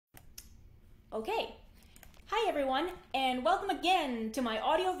Okay. Hi everyone, and welcome again to my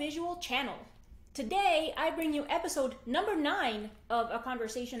audiovisual channel. Today, I bring you episode number 9 of a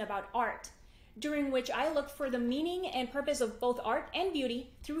conversation about art, during which I look for the meaning and purpose of both art and beauty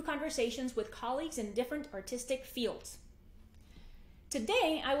through conversations with colleagues in different artistic fields.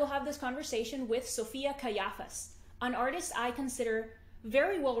 Today, I will have this conversation with Sophia Kayafas, an artist I consider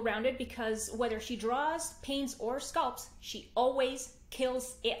very well-rounded because whether she draws, paints, or sculpts, she always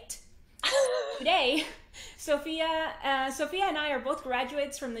kills it. Today, Sophia and I are both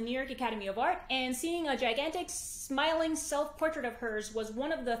graduates from the New York Academy of Art, and seeing a gigantic, smiling self-portrait of hers was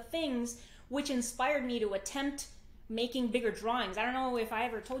one of the things which inspired me to attempt making bigger drawings. I don't know if I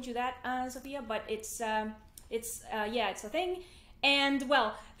ever told you that, Sophia, but it's a thing. And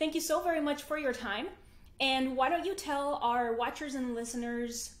well, thank you so very much for your time. And why don't you tell our watchers and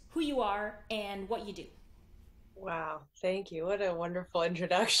listeners who you are and what you do? Wow, thank you. What a wonderful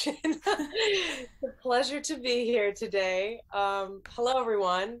introduction. It's a pleasure to be here today. Hello,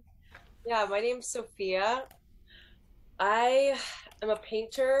 everyone. Yeah, my name's Sophia. I am a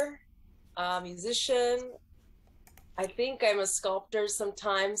painter, a musician. I think I'm a sculptor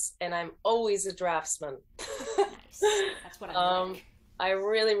sometimes, and I'm always a draftsman. Nice. That's what I like. I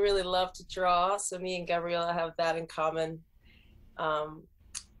really, really love to draw. So me and Gabriela have that in common.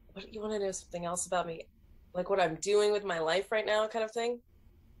 What you want to know something else about me? Like what I'm doing with my life right now, kind of thing?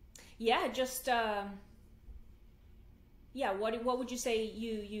 Yeah, just what would you say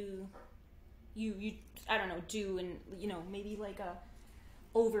you I don't know, do, and maybe like a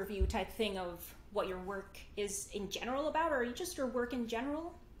overview type thing of what your work is in general about, or just your work in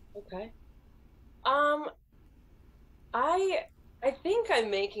general? Okay. I think I'm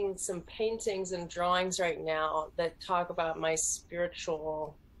making some paintings and drawings right now that talk about my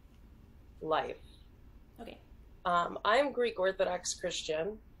spiritual life. Okay. I'm Greek Orthodox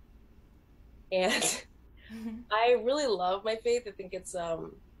Christian, and I really love my faith. I think it's a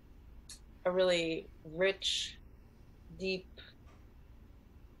really rich, deep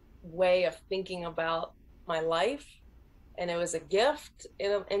way of thinking about my life. And it was a gift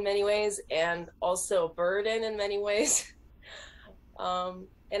in many ways, and also a burden in many ways. And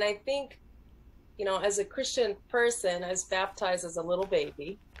I think, as a Christian person, I was baptized as a little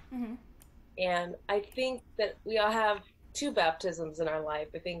baby. Mm-hmm. And I think that we all have two baptisms in our life.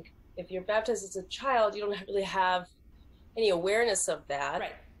 I think if you're baptized as a child, you don't really have any awareness of that.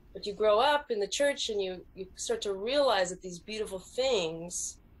 Right. But you grow up in the church and you start to realize that these beautiful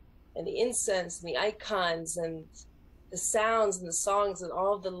things and the incense and the icons and the sounds and the songs and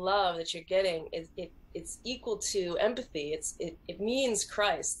all of the love that you're getting, it's equal to empathy. It means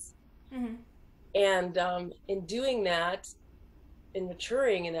Christ. Mm-hmm. And in doing that, in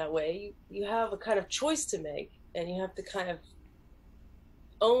maturing in that way, you have a kind of choice to make, and you have to kind of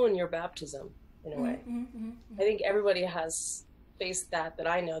own your baptism in a way. Mm-hmm, mm-hmm, mm-hmm. I think everybody has faced that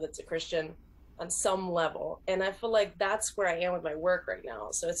I know that's a Christian on some level. And I feel like that's where I am with my work right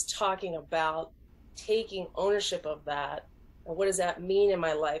now. So it's talking about taking ownership of that. And what does that mean in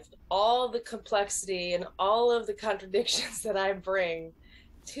my life? All the complexity and all of the contradictions that I bring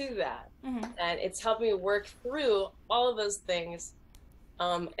to that. Mm-hmm. And it's helped me work through all of those things.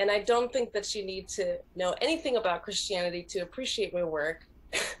 And I don't think that you need to know anything about Christianity to appreciate my work.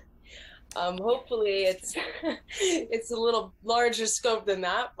 Hopefully it's a little larger scope than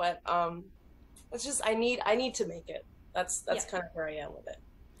that, but it's just I need to make it. That's kind of where I am with it.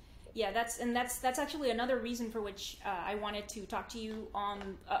 Yeah, that's actually another reason for which I wanted to talk to you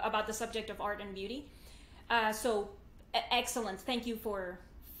about the subject of art and beauty. So excellent. Thank you for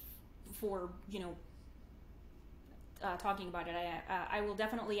talking about it. I will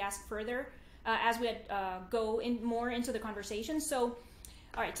definitely ask further as we go in more into the conversation. So,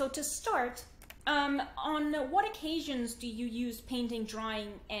 all right. So to start, on what occasions do you use painting,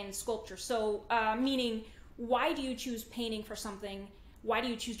 drawing, and sculpture? So, meaning, why do you choose painting for something? Why do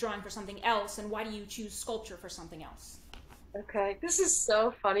you choose drawing for something else? And why do you choose sculpture for something else? Okay, this is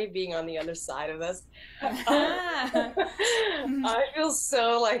so funny being on the other side of this. I feel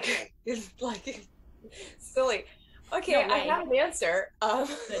so like silly. Okay, No I have an answer.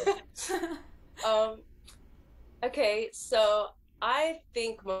 Okay, so I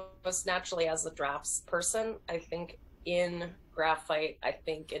think most naturally as a drafts person, I think in graphite, I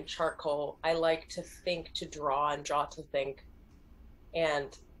think in charcoal, I like to think to draw and draw to think.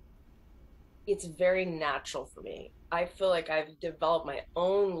 And it's very natural for me. I feel like I've developed my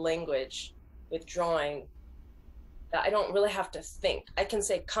own language with drawing that I don't really have to think. I can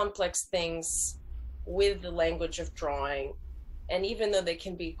say complex things with the language of drawing. And even though they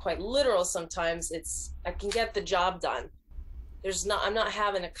can be quite literal sometimes, I can get the job done. I'm not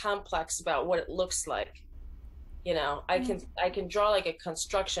having a complex about what it looks like. You know, I can draw like a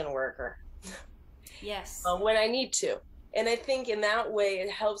construction worker. Yes. When I need to. And I think in that way it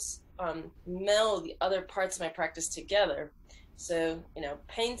helps meld the other parts of my practice together. So, you know,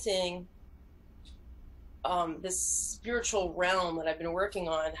 painting, this spiritual realm that I've been working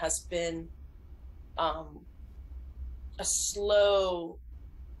on has been a slow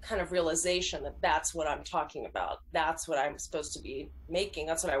kind of realization that that's what I'm talking about. That's what I'm supposed to be making.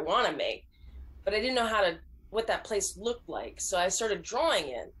 That's what I want to make. But I didn't know what that place looked like. So I started drawing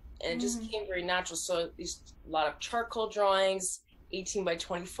it, and it just came very natural. So a lot of charcoal drawings, 18 by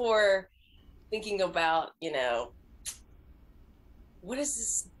 24, thinking about, you know, what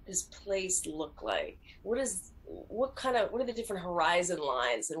does this place look like? What are the different horizon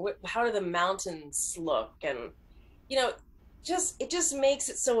lines, and how do the mountains look? And, you know, it just makes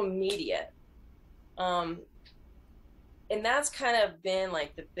it so immediate. And that's kind of been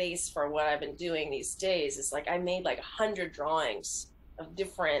like the base for what I've been doing these days. It's like I made like 100 drawings of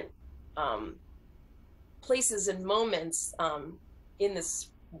different places and moments in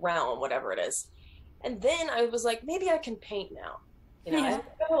this realm, whatever it is. And then I was like, maybe I can paint now. You know, I have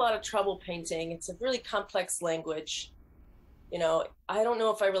a lot of trouble painting. It's a really complex language. You know, I don't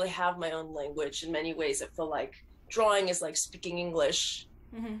know if I really have my own language. In many ways, I feel like drawing is like speaking English,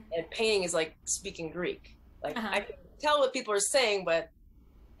 and painting is like speaking Greek. Like I can tell what people are saying,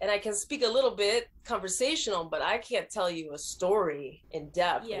 and I can speak a little bit conversational, but I can't tell you a story in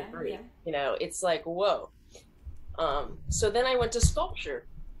depth in Greek. You know, it's like, whoa. So then I went to sculpture.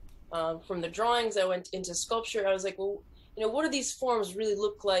 From the drawings, I went into sculpture. I was like, well, you know, what do these forms really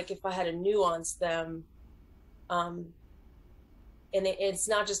look like if I had to nuance them? And it's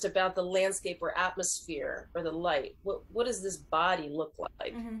not just about the landscape or atmosphere or the light. What does this body look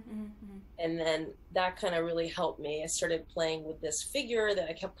like? And then that kind of really helped me. I started playing with this figure that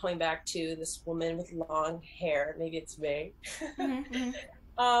I kept coming back to, this woman with long hair. Maybe it's me.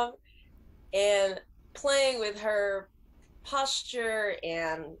 And playing with her posture,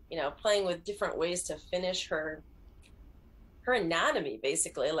 and, you know, playing with different ways to finish her anatomy,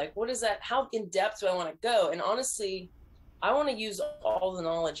 basically. Like, what is that? How in depth do I want to go? And honestly, I want to use all the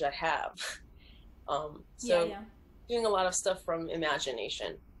knowledge I have. Doing a lot of stuff from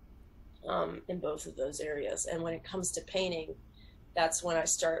imagination in both of those areas. And when it comes to painting, that's when I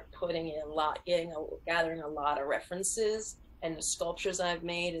start putting in gathering a lot of references. And the sculptures I've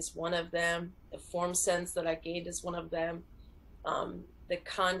made is one of them. The form sense that I gained is one of them. The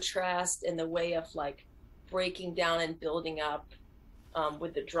contrast and the way of like breaking down and building up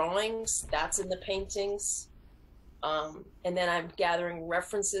with the drawings, that's in the paintings. And then I'm gathering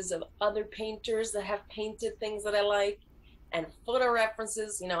references of other painters that have painted things that I like, and photo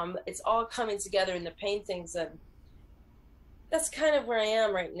references. You know, it's all coming together in the paintings, and that's kind of where I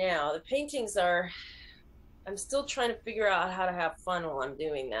am right now. The paintings I'm still trying to figure out how to have fun while I'm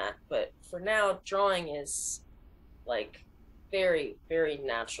doing that. But for now, drawing is like very, very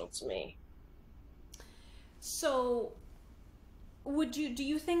natural to me. So do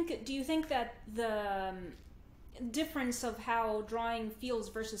you think that the difference of how drawing feels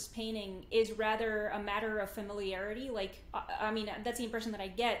versus painting is rather a matter of familiarity? Like, I mean, that's the impression that I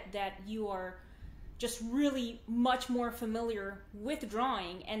get, that you are just really much more familiar with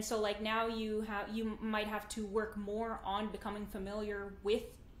drawing, and so like now you might have to work more on becoming familiar with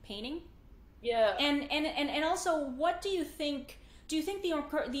painting. Yeah. And also, what do you think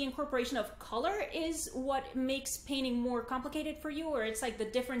the incorporation of color is what makes painting more complicated for you, or it's like the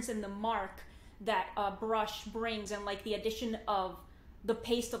difference in the mark that a brush brings, and like the addition of the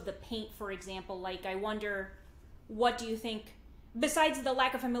paste of the paint, for example? Like, I wonder, what do you think, besides the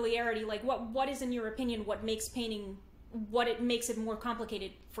lack of familiarity, like what is, in your opinion, what makes painting, makes it more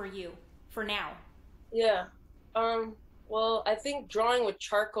complicated for you for now? Yeah. Well, I think drawing with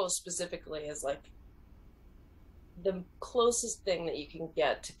charcoal specifically is like the closest thing that you can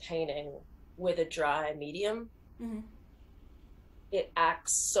get to painting with a dry medium. It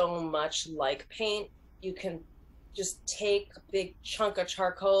acts so much like paint. You can just take a big chunk of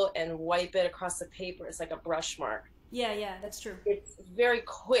charcoal and wipe it across the paper. It's like a brush mark. Yeah, that's true. It's very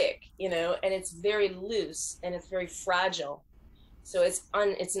quick, you know, and it's very loose, and it's very fragile. So it's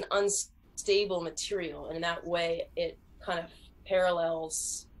an unstable material, and in that way it kind of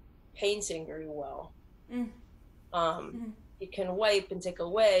parallels painting very well. You can wipe and take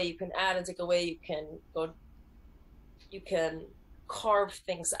away, you can add and take away, you can carve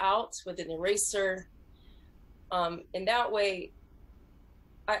things out with an eraser. In that way,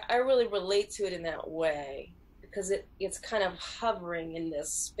 I really relate to it in that way, because it's kind of hovering in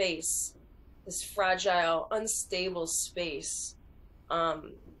this space, this fragile, unstable space.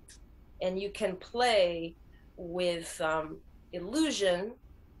 Um, and you can play with illusion,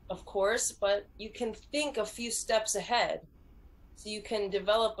 of course, but you can think a few steps ahead. So you can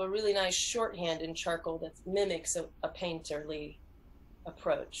develop a really nice shorthand in charcoal that mimics a painterly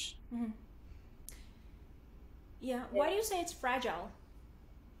approach. Mm-hmm. Yeah. Why do you say it's fragile?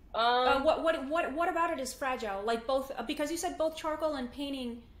 What about it is fragile? Like both, because you said both charcoal and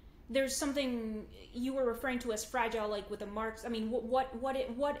painting. There's something you were referring to as fragile, like with the marks. I mean,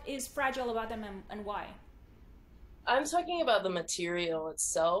 what is fragile about them, and why? I'm talking about the material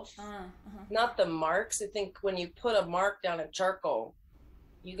itself, not the marks. I think when you put a mark down in charcoal,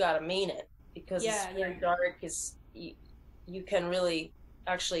 you got to mean it, because it's very dark. You can really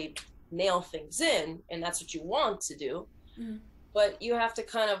actually nail things in, and that's what you want to do. Mm-hmm. But you have to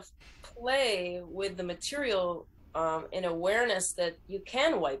kind of play with the material in awareness that you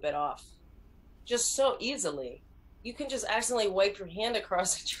can wipe it off just so easily. You can just accidentally wipe your hand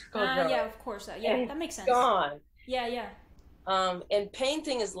across a charcoal drawing. Yeah, of course. Yeah, that makes sense. Gone. Yeah, yeah. And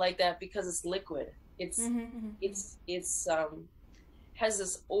painting is like that because it's liquid. It's has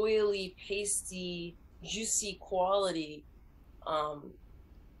this oily, pasty, juicy quality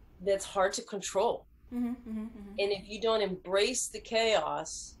that's hard to control. And if you don't embrace the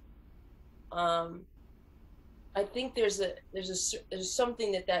chaos, I think there's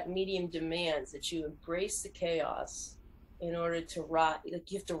something that medium demands, that you embrace the chaos in order to ride.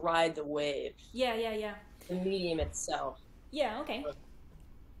 Like, you have to ride the wave. Yeah, yeah, yeah. The medium itself. Yeah. Okay.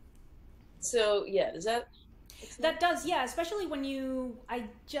 So yeah, does that? That does, yeah. Especially when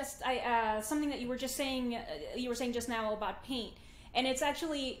something that you were just saying. You were saying just now about paint, and it's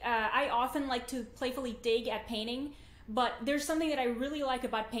actually I often like to playfully dig at painting, but there's something that I really like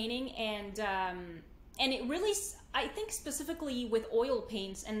about painting, and it really, I think specifically with oil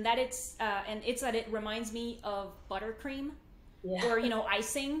paints, and that it's that it reminds me of buttercream, or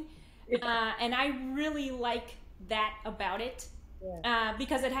icing, and I really like that about it.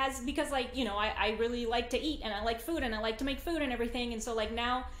 Because I really like to eat, and I like food, and I like to make food and everything, and so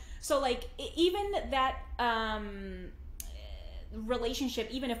even that relationship,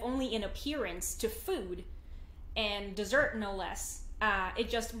 even if only in appearance, to food and dessert, no less,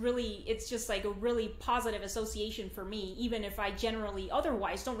 it's just like a really positive association for me, even if I generally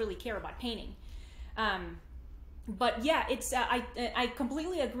otherwise don't really care about painting. But yeah, it's I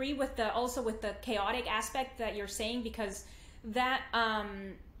completely agree with the chaotic aspect that you're saying, because that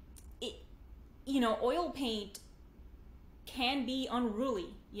oil paint can be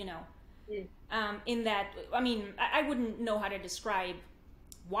unruly, in that, I mean, I wouldn't know how to describe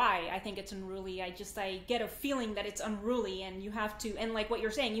why I think it's unruly. I get a feeling that it's unruly, and you have to, and like what you're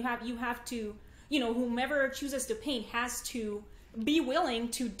saying, you have to, whomever chooses to paint has to be willing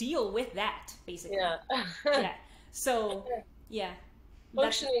to deal with that, basically. Yeah. So yeah,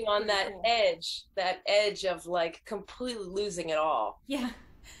 functioning on that cool. edge of like completely losing it all. Yeah.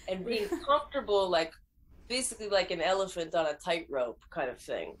 And being comfortable, like basically like an elephant on a tightrope kind of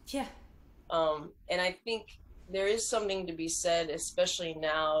thing. Yeah. And I think there is something to be said, especially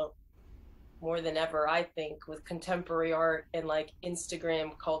now more than ever, I think, with contemporary art and like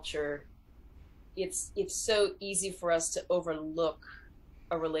Instagram culture. It's so easy for us to overlook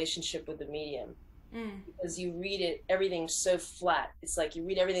a relationship with the medium. Because you read it, everything's so flat. It's like you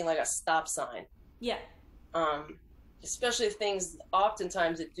read everything like a stop sign. Yeah. Especially things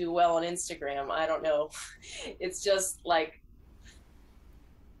oftentimes that do well on Instagram. I don't know. It's just like,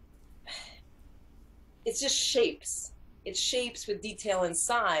 it's just shapes. It's shapes with detail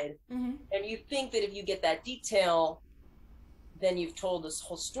inside. And you think that if you get that detail, then you've told this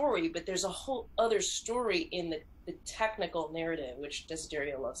whole story. But there's a whole other story in the technical narrative, which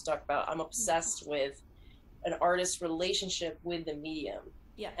Desideria loves to talk about. I'm obsessed with an artist's relationship with the medium.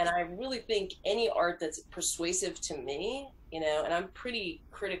 Yeah. And I really think any art that's persuasive to me, and I'm pretty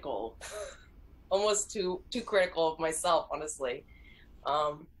critical, almost too critical of myself, honestly.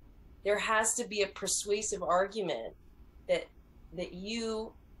 There has to be a persuasive argument that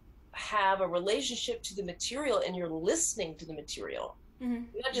you have a relationship to the material, and you're listening to the material. You're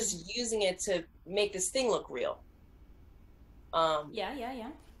not just using it to make this thing look real. Yeah.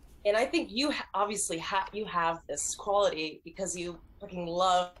 And I think you obviously have this quality because you fucking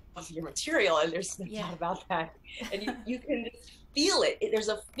love your material, and there's no doubt about that. And you can just feel it. There's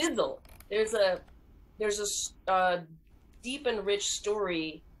a fizzle. There's a deep and rich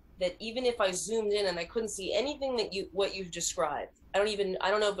story that even if I zoomed in and I couldn't see anything what you've described, I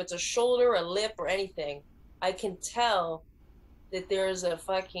don't know if it's a shoulder, a lip, or anything. I can tell that there's a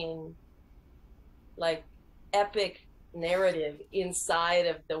fucking like epic narrative inside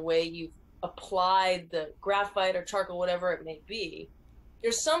of the way you've applied the graphite or charcoal, whatever it may be.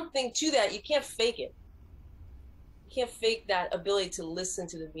 There's something to that. You can't fake it. You can't fake that ability to listen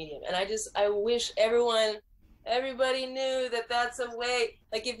to the medium. And I wish everybody knew that that's a way.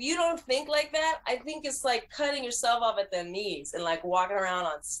 Like, if you don't think like that, I think it's like cutting yourself off at the knees and like walking around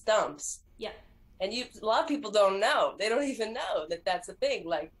on stumps. Yeah. And a lot of people don't know. They don't even know that that's a thing.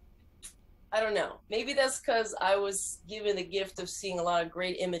 Like, I don't know. Maybe that's because I was given the gift of seeing a lot of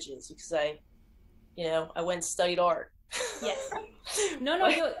great images because I went and studied art. Yes. No,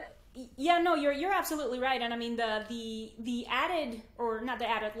 you're absolutely right. And I mean the added, or not the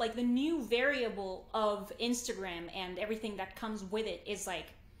added, like the new variable of Instagram and everything that comes with it is like,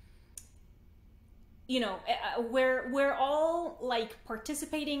 we're all like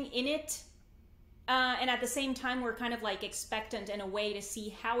participating in it. And at the same time, we're kind of like expectant in a way to see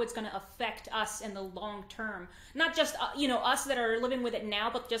how it's going to affect us in the long term. Not just, us that are living with it now,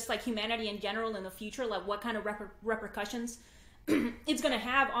 but just like humanity in general in the future, like what kind of repercussions it's going to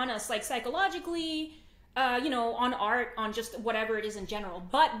have on us, like psychologically, on art, on just whatever it is in general.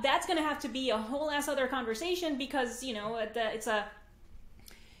 But that's going to have to be a whole ass other conversation because, it's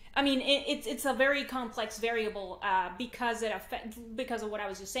a very complex variable because of what I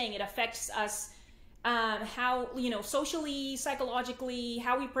was just saying. It affects us how, socially, psychologically,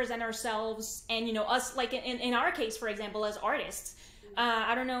 how we present ourselves, and, us, like in our case, for example, as artists.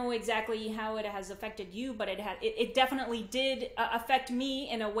 I don't know exactly how it has affected you, but it definitely did affect me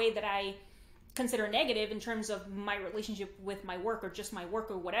in a way that I consider negative in terms of my relationship with my work, or just my work,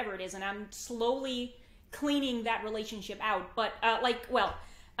 or whatever it is. And I'm slowly cleaning that relationship out. But I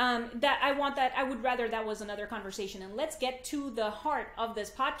would rather that was another conversation. And let's get to the heart of this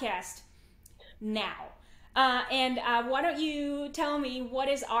podcast now. Why don't you tell me, what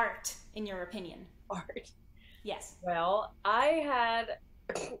is art in your opinion? Art. Yes. Well,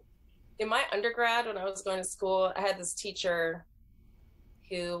 in my undergrad, when I was going to school, I had this teacher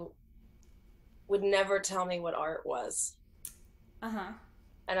who would never tell me what art was. Uh-huh.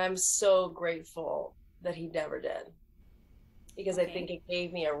 And I'm so grateful that he never did, because I think it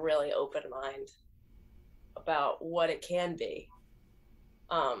gave me a really open mind about what it can be.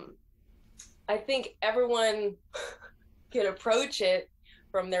 I think everyone can approach it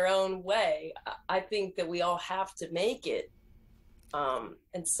from their own way. I think that we all have to make it.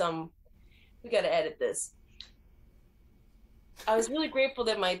 We got to edit this. I was really grateful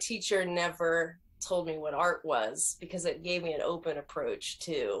that my teacher never told me what art was, because it gave me an open approach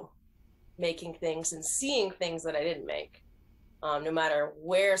to making things and seeing things that I didn't make, no matter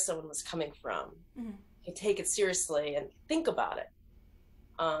where someone was coming from. Mm-hmm. I take it seriously and think about it.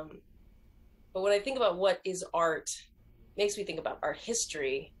 But when I think about what is art, it makes me think about art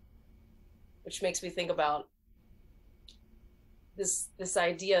history, which makes me think about this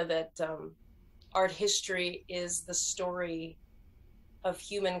idea that art history is the story of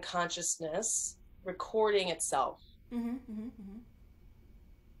human consciousness recording itself. Mm-hmm, mm-hmm, mm-hmm.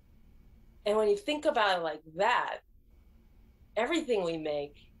 And when you think about it like that, everything we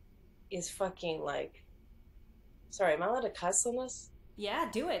make is fucking like, sorry, am I allowed to cuss on this? Yeah,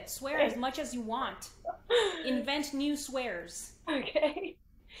 do it. Swear as much as you want. Invent new swears. Okay.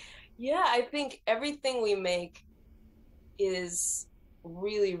 Yeah, I think everything we make is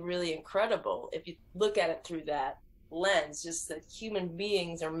really, really incredible if you look at it through that lens, just that human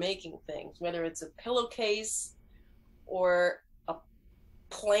beings are making things, whether it's a pillowcase or a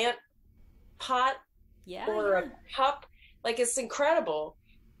plant pot, or a cup. Like, it's incredible.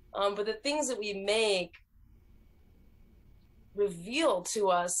 But the things that we make reveal to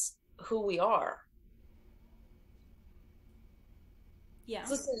us who we are. Yeah.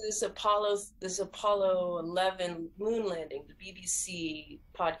 Listen to this Apollo 11 moon landing, the BBC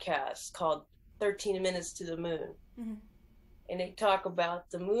podcast called 13 Minutes to the Moon. Mm-hmm. And they talk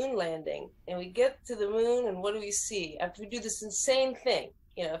about the moon landing, and we get to the moon, and what do we see? After we do this insane thing,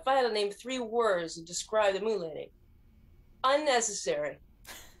 if I had to name 3 words to describe the moon landing: unnecessary,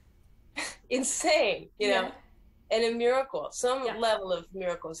 insane, and a miracle. Some level of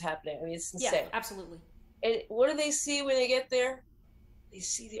miracle is happening. I mean, it's insane. Yeah, absolutely. And what do they see when they get there? They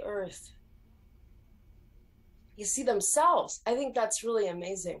see the earth. You see themselves. I think that's really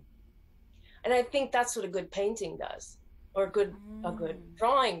amazing. And I think that's what a good painting does, or a good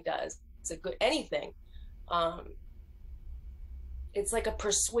drawing does. It's a good anything. It's like a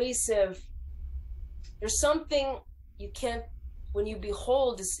persuasive. There's something you can't, when you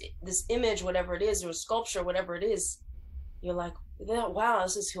behold this image, whatever it is, or a sculpture, whatever it is, you're like, wow,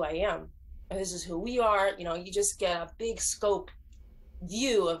 this is who I am. And this is who we are. You just get a big scope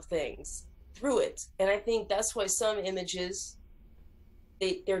view of things through it. And I think that's why some images,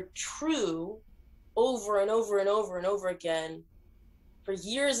 they're true over and over and over and over again, for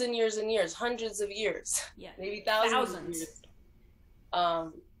years and years and years, hundreds of years, Yeah. maybe thousands of years.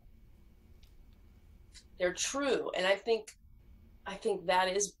 They're true, and I think that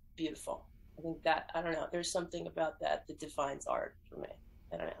is beautiful. I think that, I don't know, there's something about that that defines art for me.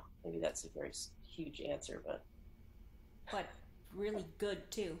 I don't know, maybe that's a very huge answer, but really good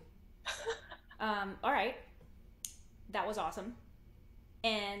too. All right, that was awesome.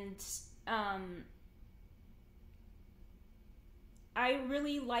 And I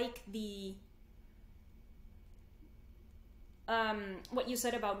really like the what you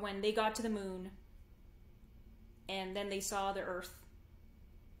said about when they got to the moon and then they saw the Earth.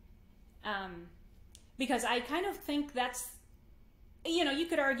 Because I kind of think that's, you know, you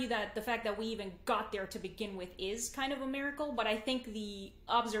could argue that the fact that we even got there to begin with is kind of a miracle, but I think the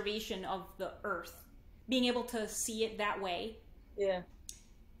observation of the Earth, being able to see it that way, yeah,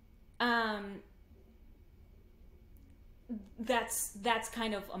 that's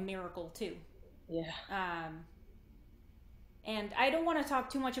kind of a miracle too. Yeah. And I don't want to talk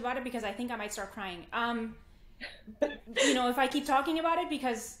too much about it because I think I might start crying. You know, if I keep talking about it,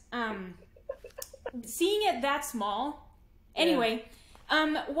 because seeing it that small. Anyway,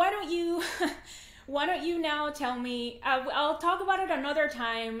 why don't you now tell me? I'll talk about it another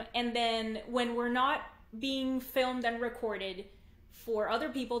time, and then when we're not being filmed and recorded for other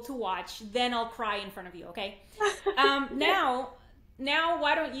people to watch, then I'll cry in front of you. Okay? Now,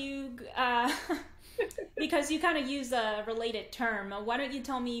 why don't you? Because you kind of use a related term. Why don't you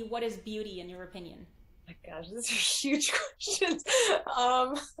tell me what is beauty in your opinion? My gosh, these are huge questions.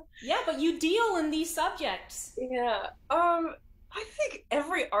 Yeah, but you deal in these subjects. Yeah. I think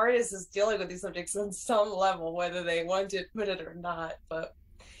every artist is dealing with these subjects on some level, whether they want to admit it or not. But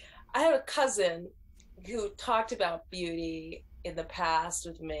I have a cousin who talked about beauty in the past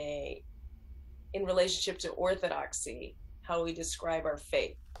with me in relationship to orthodoxy, how we describe our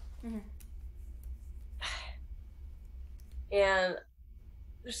faith. Mm-hmm. And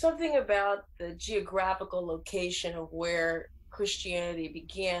there's something about the geographical location of where Christianity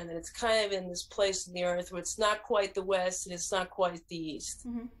began, and it's kind of in this place in the earth where it's not quite the West and it's not quite the East.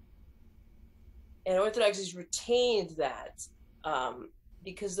 Mm-hmm. And Orthodoxy's retained that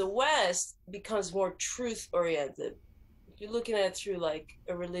because the West becomes more truth-oriented. If you're looking at it through like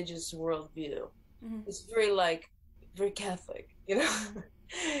a religious worldview, mm-hmm. it's very Catholic, you know,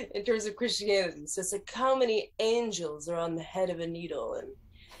 in terms of Christianity. So it's like how many angels are on the head of a needle, and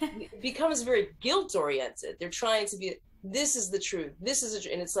it becomes very guilt-oriented. They're trying to be, this is the truth, this is the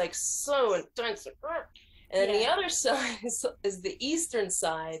truth, and it's like so intense. And then the other side is the Eastern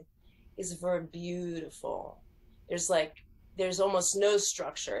side, is very beautiful. There's almost no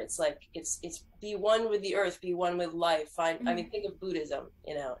structure. It's like it's be one with the earth, be one with life. I mean, think of Buddhism,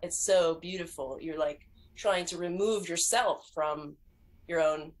 you know, it's so beautiful. You're like trying to remove yourself from your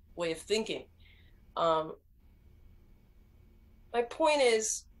own way of thinking. My point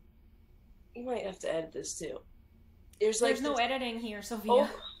is, you might have to edit this too. There's no editing here, Sophia. Oh,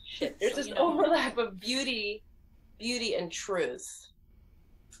 shit. There's this overlap of beauty and truth.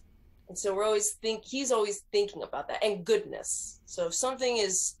 And so he's always thinking about that, and goodness. So if something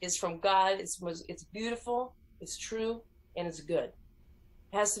is from God, it's beautiful, it's true, and it's good.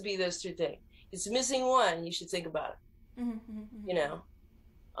 It has to be those two things. If it's missing one, you should think about it. Mm-hmm, mm-hmm. You know.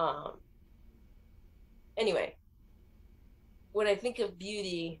 Anyway, when I think of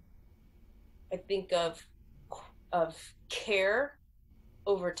beauty, I think of care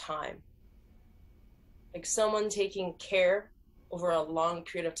over time. Like someone taking care over a long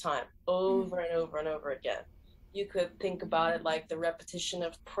period of time, over and over and over again. You could think about it like the repetition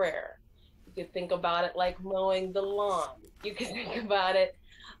of prayer. You could think about it like mowing the lawn. You could think about it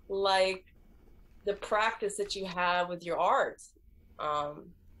like the practice that you have with your art.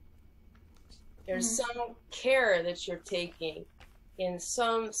 There's some care that you're taking in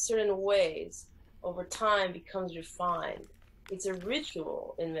some certain ways. Over time becomes refined. It's a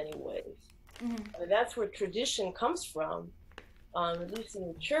ritual in many ways. And that's where tradition comes from. At least in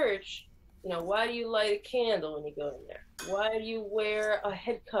the church, you know, why do you light a candle when you go in there? Why do you wear a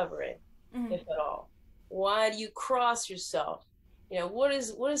head covering, if at all? Why do you cross yourself? You know, what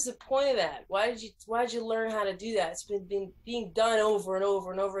is the point of that? Why did you learn how to do that? It's been being done over and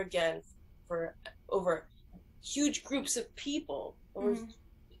over and over again for over huge groups of people over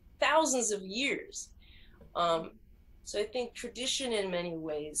thousands of years. So I think tradition in many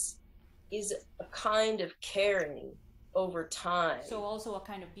ways is a kind of caring over time. So also a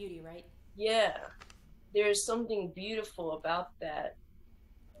kind of beauty, right? Yeah, there's something beautiful about that.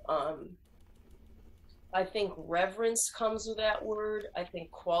 I think reverence comes with that word. I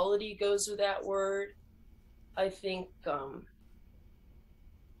think quality goes with that word. I think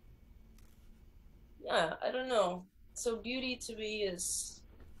yeah, I don't know. So beauty to me is,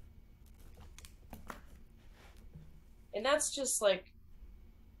 and that's just like,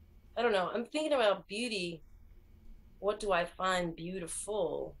 I don't know. I'm thinking about beauty. What do I find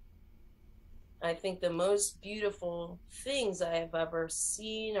beautiful? I think the most beautiful things I have ever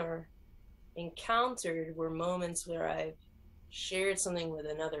seen or encountered were moments where I've shared something with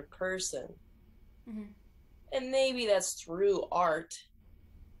another person. Mm-hmm. And maybe that's through art,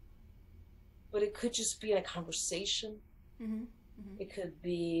 but it could just be in a conversation. Mm-hmm. Mm-hmm. It could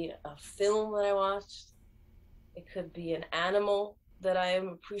be a film that I watched. It could be an animal that I am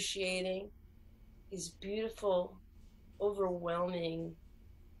appreciating. These beautiful, overwhelming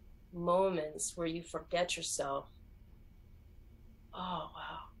moments where you forget yourself. Oh,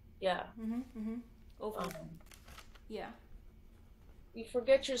 wow. Yeah. Mm-hmm. Mm-hmm. Over. Um, Yeah. you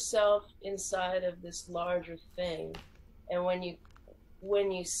forget yourself inside of this larger thing. And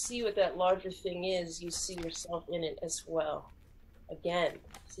when you see what that larger thing is, you see yourself in it as well. Again,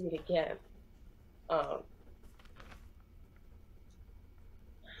 see it again. Um,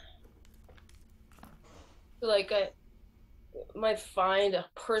 like I might find a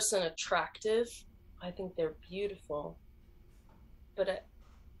person attractive. I think they're beautiful,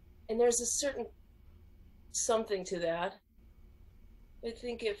 and there's a certain something to that. I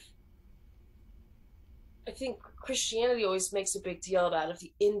think if I think Christianity always makes a big deal about of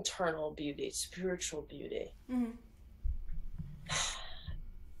the internal beauty, spiritual beauty. Mm-hmm.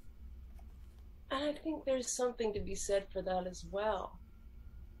 And I think there's something to be said for that as well.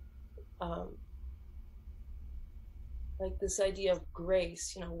 Like this idea of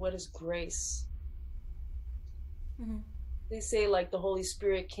grace, what is grace? Mm-hmm. They say like the Holy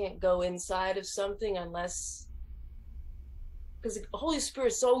Spirit can't go inside of something unless, because the Holy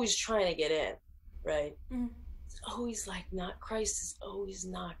Spirit's always trying to get in, right? Mm-hmm. It's always like not, Christ is always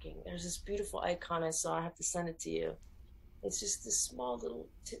knocking. There's this beautiful icon I saw, I have to send it to you. It's just this small little,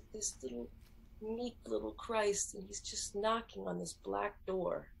 this little meek little Christ, and he's just knocking on this black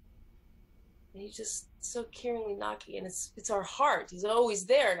door. And he's just so caringly knocking, and it's our heart. He's always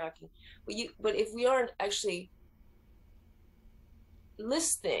there knocking. But if we aren't actually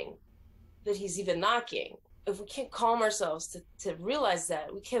listening that he's even knocking, if we can't calm ourselves to realize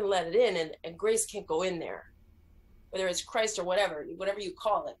that, we can't let it in, and grace can't go in there. Whether it's Christ or whatever you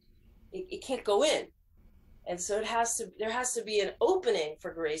call it, it can't go in. And so there has to be an opening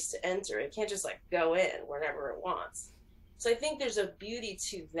for grace to enter. It can't just like go in whenever it wants. So I think there's a beauty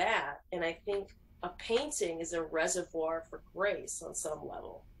to that. And I think a painting is a reservoir for grace on some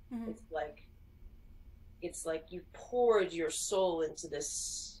level. Mm-hmm. It's like you poured your soul into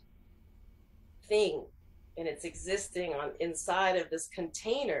this thing, and it's existing inside of this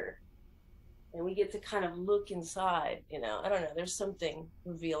container. And we get to kind of look inside, I don't know. There's something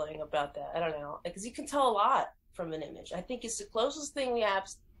revealing about that. I don't know. Because you can tell a lot from an image. I think it's the closest thing we have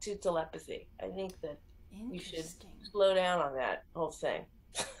to telepathy. I think that we should slow down on that whole thing.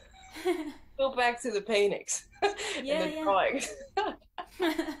 Go back to the paintings and the drawings.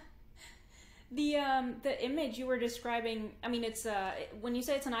 The image you were describing, I mean, it's when you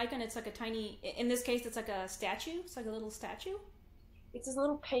say it's an icon, it's like a tiny, in this case, it's like a statue. It's like a little statue. It's a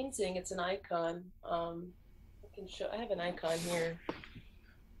little painting. It's an icon. I can show. I have an icon here.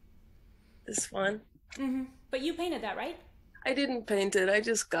 This one. Mm-hmm. But you painted that, right? I didn't paint it. I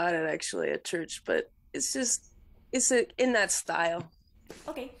just got it actually at church. But it's in that style.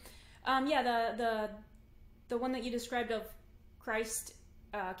 Okay. Yeah. The one that you described of Christ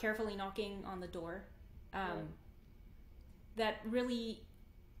carefully knocking on the door. That really.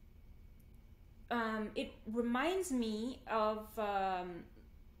 It reminds me of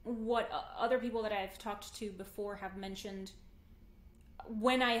what other people that I've talked to before have mentioned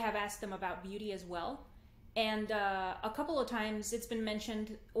when I have asked them about beauty as well. And a couple of times it's been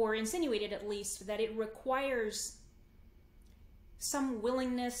mentioned, or insinuated at least, that it requires some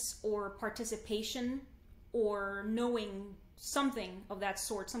willingness or participation or knowing something of that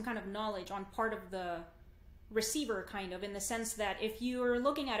sort, some kind of knowledge on part of the receiver, kind of, in the sense that if you're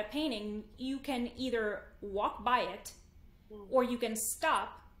looking at a painting, you can either walk by it or you can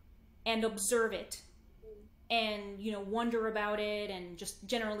stop and observe it and wonder about it and just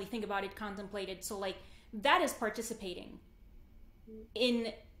generally think about it, contemplate it. So like that is participating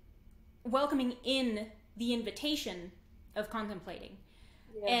in welcoming in the invitation of contemplating.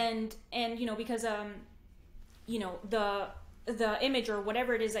 And because the image or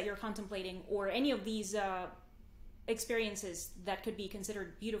whatever it is that you're contemplating, or any of these experiences that could be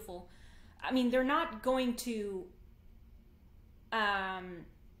considered beautiful, I mean, they're not going to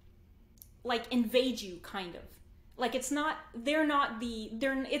like invade you, kind of Like it's not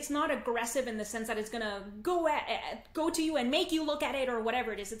it's not aggressive in the sense that it's gonna go to you and make you look at it or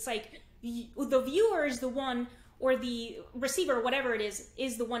whatever it is. It's like the viewer is the one, or the receiver, whatever it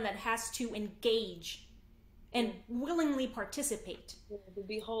is the one that has to engage and willingly participate. The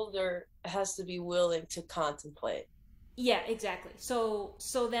beholder has to be willing to contemplate. Yeah, exactly. So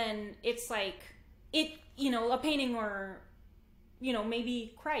then it's like a painting, or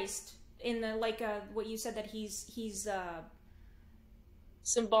maybe Christ in the what you said, that he's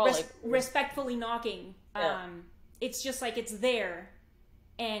symbolic, respectfully knocking. Yeah. It's just like it's there,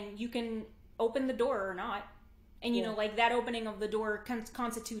 and you can open the door or not, and like that opening of the door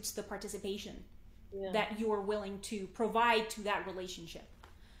constitutes the participation that you are willing to provide to that relationship.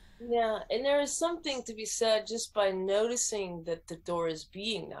 Yeah, and there is something to be said just by noticing that the door is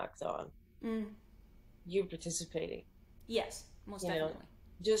being knocked on. You're participating. Yes, most definitely.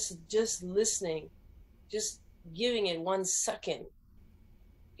 Just listening, just giving it 1 second.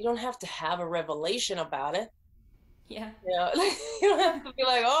 You don't have to have a revelation about it. Yeah. You don't have to be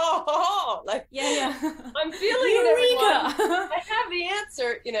like, like, yeah. I'm feeling Eureka! it, everyone. I have the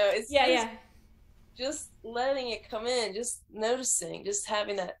answer. It's just letting it come in, just noticing, just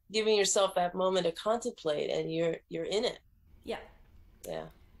having that, giving yourself that moment to contemplate, and you're in it. Yeah. Yeah.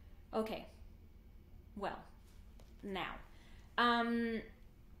 Okay. Well, now,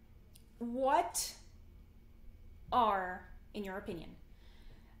 what are, in your opinion,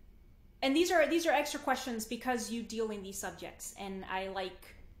 and these are extra questions because you deal in these subjects, and I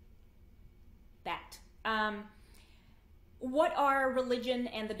like that. What are religion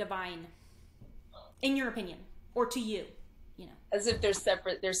and the divine, in your opinion, or to you? As if they're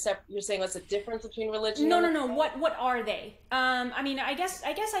separate. They're separate. You're saying what's the difference between religion? No. What are they? I mean, I guess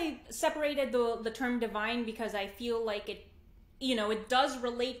I separated the term divine because I feel like it, it does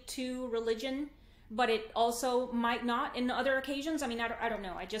relate to religion, but it also might not in other occasions. I mean, I don't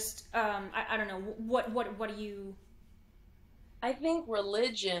know. I just I don't know. What do you? I think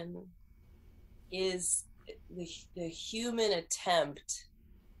religion is the human attempt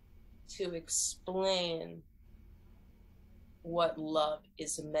to explain what love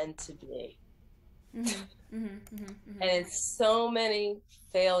is meant to be. And it's so many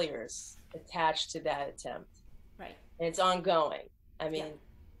failures attached to that attempt. Right. And it's ongoing. I mean,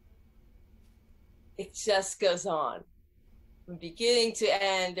 it just goes on. From beginning to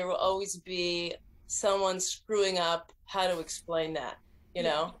end, there will always be someone screwing up how to explain that,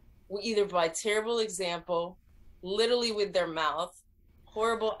 either by terrible example, literally with their mouth,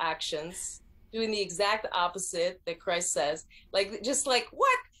 horrible actions, doing the exact opposite that Christ says,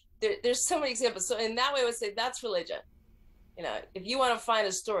 what? There's so many examples. So in that way, I would say that's religion. If you want to find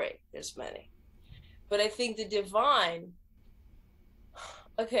a story, there's many. But I think the divine,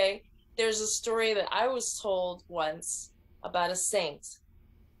 there's a story that I was told once about a saint.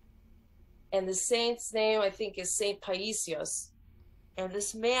 And the saint's name, I think, is Saint Paisios. And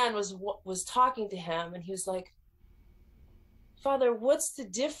this man was talking to him, and he was like, Father, what's the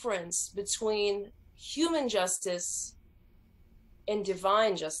difference between human justice and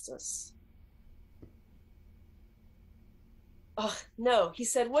divine justice? Oh, no, he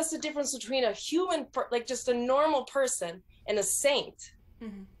said, what's the difference between a human, just a normal person, and a saint?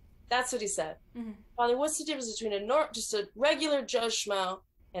 That's what he said. Father, what's the difference between just a regular Joe Schmo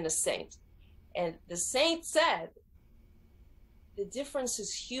and a saint? And the saint said, the difference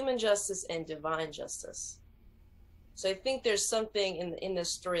is human justice and divine justice. So I think there's something in this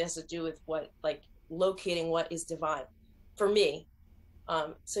story that has to do with locating what is divine for me.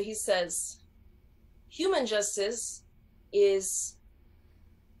 So he says, human justice is,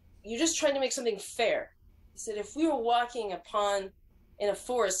 you're just trying to make something fair. He said, if we were walking in a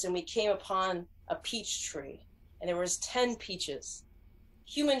forest and we came upon a peach tree and there was 10 peaches,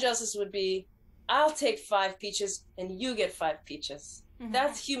 human justice would be, I'll take 5 peaches and you get 5 peaches.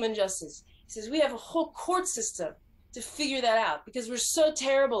 That's human justice. He says, we have a whole court system to figure that out because we're so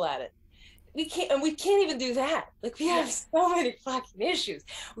terrible at it. We can't even do that. We have so many fucking issues.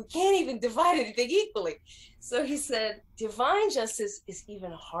 We can't even divide anything equally. So he said, divine justice is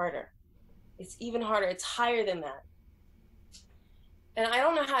even harder. It's even harder. It's higher than that. And I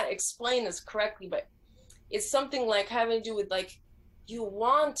don't know how to explain this correctly, but it's something like having to do with you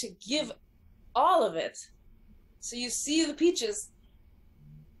want to give all of it. So you see the peaches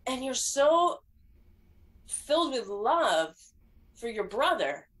and you're so filled with love for your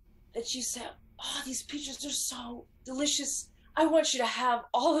brother that you say, oh, these peaches are so delicious. I want you to have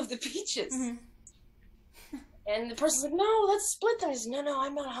all of the peaches. And the person's like, no, let's split them. He says, no,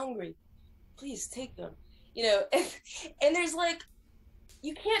 I'm not hungry. Please take them. And there's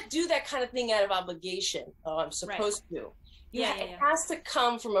you can't do that kind of thing out of obligation. Oh, I'm supposed to. It has to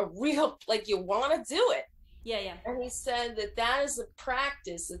come from a real, like, you want to do it. Yeah, yeah. And he said that is a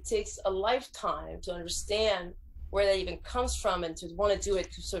practice. It takes a lifetime to understand where that even comes from, and to want to do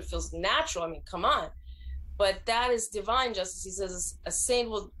it so it feels natural. I mean, come on. But that is divine justice. He says a saint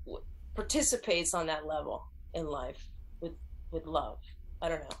participates on that level in life with love. I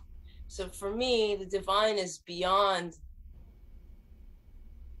don't know. So for me, the divine is beyond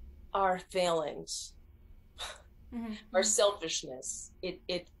our failings, our selfishness.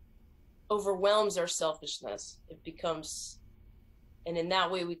 It overwhelms our selfishness. It becomes, and in that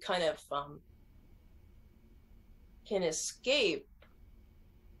way we kind of can escape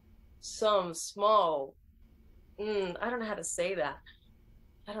some small, I don't know how to say that.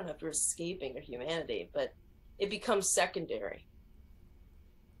 I don't know if you're escaping your humanity, but it becomes secondary.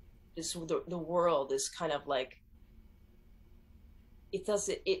 The world is kind of like,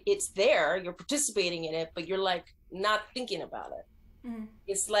 it's there, you're participating in it, but you're like not thinking about it.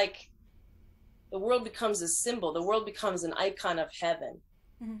 It's like the world becomes a symbol, the world becomes an icon of heaven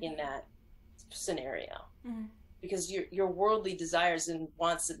in that scenario. Because your worldly desires and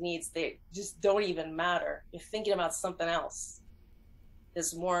wants and needs, they just don't even matter. You're thinking about something else.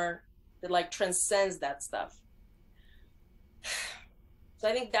 There's more that like transcends that stuff. So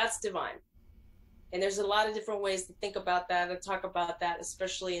I think that's divine. And there's a lot of different ways to think about that and talk about that,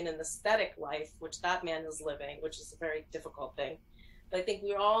 especially in an aesthetic life, which that man is living, which is a very difficult thing. But I think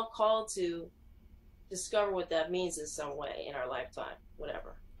we're all called to discover what that means in some way in our lifetime,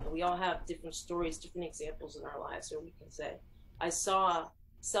 whatever. And we all have different stories, different examples in our lives where we can say, I saw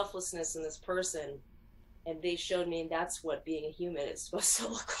selflessness in this person, and they showed me that's what being a human is supposed to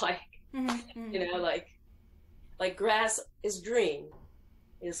look like. You know, like grass is green,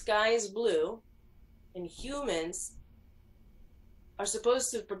 the sky is blue, and humans are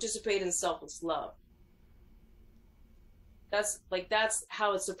supposed to participate in selfless love. That's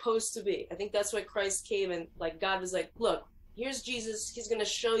how it's supposed to be. I think that's why Christ came, and like God was like, look, here's Jesus. He's going to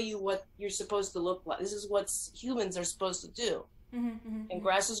show you what you're supposed to look like. This is what humans are supposed to do. And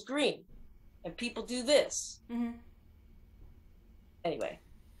grass is green, and people do this. Anyway.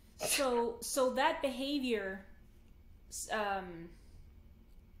 So that behavior,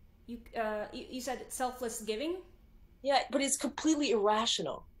 you said selfless giving? Yeah, but it's completely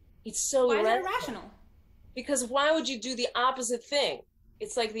irrational. It's so Why irrational. is it irrational? Because why would you do the opposite thing?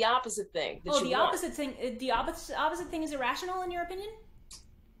 It's like the opposite thing that you want. The opposite thing is irrational in your opinion?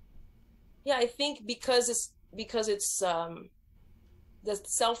 Yeah, I think because it's the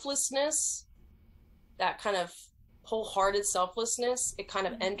selflessness, that kind of wholehearted selflessness, it kind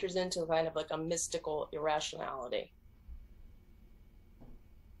of enters into kind of like a mystical irrationality.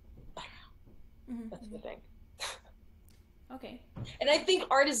 I don't know. That's the thing. Okay. And I think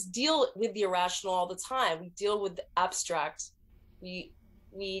artists deal with the irrational all the time. We deal with the abstract. We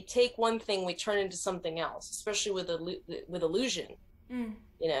take one thing, we turn it into something else, especially with illusion. You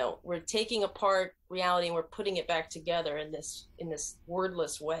know, we're taking apart reality and we're putting it back together in this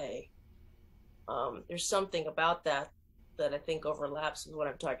wordless way. There's something about that I think overlaps with what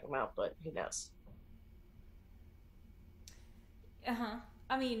I'm talking about, but who knows?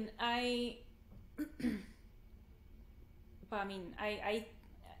 I mean,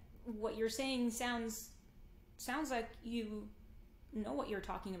 what you're saying sounds like you know what you're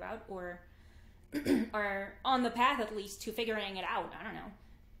talking about, or are on the path at least to figuring it out. I don't know.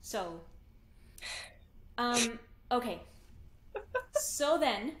 So, okay. So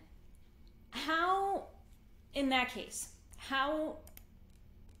then, in that case, how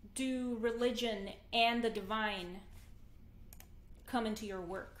do religion and the divine come into your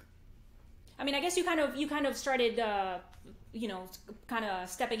work? I mean, I guess you kind of started, kind of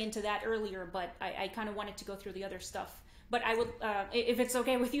stepping into that earlier, but I kind of wanted to go through the other stuff. But I would, if it's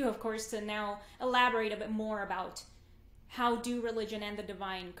okay with you, of course, to now elaborate a bit more about how do religion and the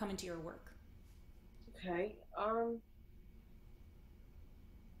divine come into your work. Okay.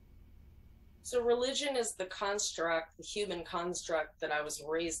 So religion is the construct, the human construct that I was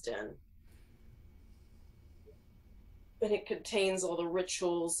raised in. And it contains all the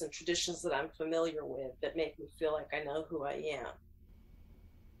rituals and traditions that I'm familiar with that make me feel like I know who I am.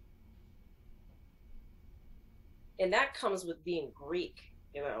 And that comes with being Greek.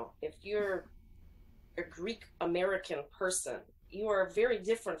 You know, if you're a Greek American person, you are very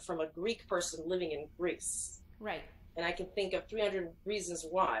different from a Greek person living in Greece. Right. And I can think of 300 reasons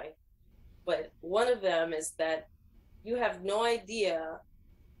why. But one of them is that you have no idea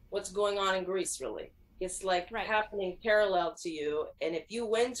what's going on in Greece, really. It's like happening parallel to you. And if you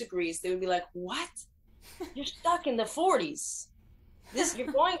went to Greece, they would be like, what? You're stuck in the 40s. this,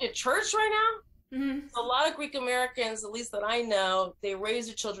 you're going to church right now? Mm-hmm. A lot of Greek Americans, at least that I know, they raise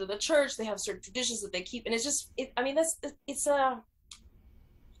their children in the church. They have certain traditions that they keep, and it's just, I mean, it's a.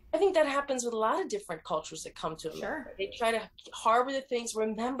 I think that happens with a lot of different cultures that come to America. Sure. They try to harbor the things,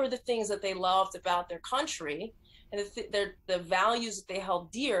 remember the things that they loved about their country, and the values that they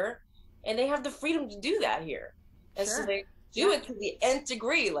held dear, and they have the freedom to do that here. And Sure. so they do it to the nth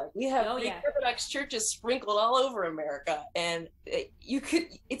degree. Like we have Greek Orthodox churches sprinkled all over America, and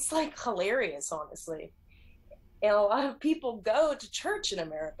it's like hilarious, honestly. And a lot of people go to church in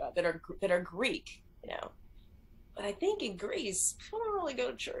America that are Greek, you know. But I think in Greece, people don't really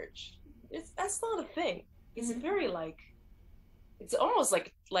go to church. That's not a thing. It's very it's almost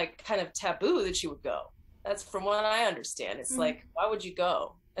like kind of taboo that you would go. That's from what I understand. It's like, why would you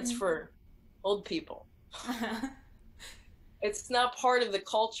go? That's for old people. It's not part of the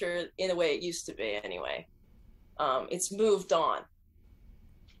culture in the way it used to be anyway. It's moved on.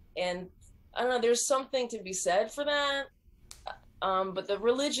 And I don't know, there's something to be said for that. But the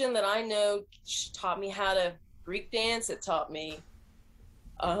religion that I know taught me how to Greek dance. It taught me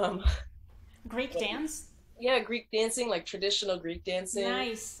Greek dance? Yeah, Greek dancing, like traditional Greek dancing.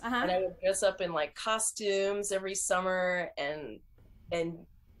 Nice. And I would dress up in like costumes every summer and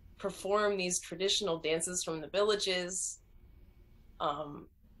perform these traditional dances from the villages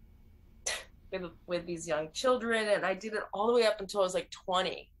with these young children. And I did it all the way up until I was like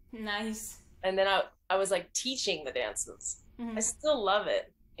 20. Nice. And then I was like teaching the dances. I still love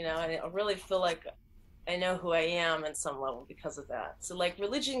it, you know, and I really feel like I know who I am on some level because of that. So like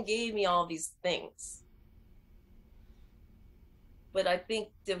religion gave me all these things. But I think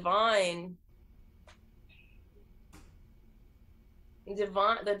the divine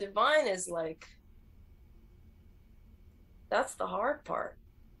is like, that's the hard part.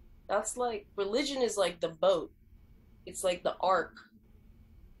 That's like, religion is like the boat. It's like the ark.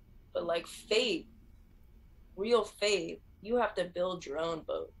 But like faith, real faith, you have to build your own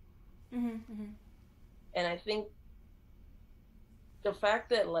boat. And I think the fact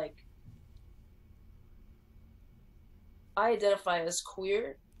that like I identify as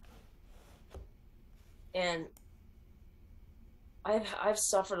queer, and I've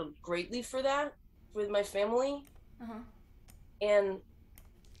suffered greatly for that with my family, and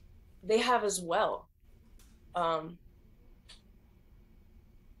they have as well. But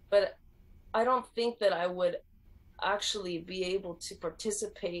I don't think that I would actually be able to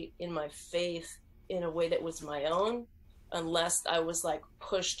participate in my faith in a way that was my own unless I was like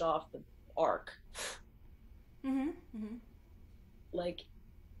pushed off the ark. Like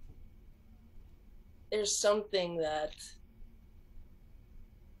there's something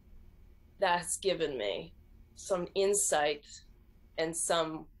that's given me some insight and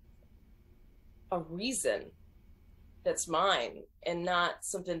a reason that's mine and not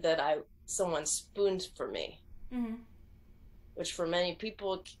something that someone spooned for me. Which for many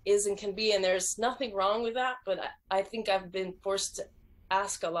people is and can be, and there's nothing wrong with that, but I think I've been forced to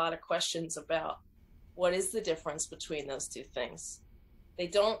ask a lot of questions about what is the difference between those two things. They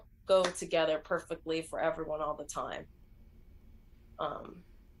don't go together perfectly for everyone all the time. I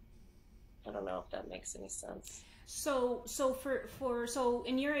don't know if that makes any sense. So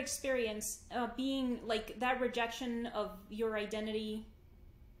in your experience, being like that rejection of your identity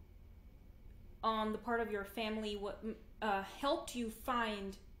on the part of your family, what helped you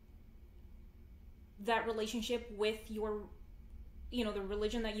find that relationship with your, you know, the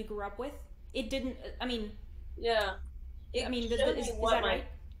religion that you grew up with? It didn't, I mean... Yeah. Is that right?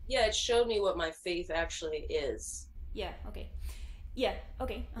 Yeah, it showed me what my faith actually is. Yeah, okay. Yeah,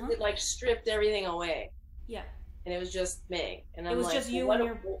 okay. It like stripped everything away. Yeah. And it was just me. And it was like, just you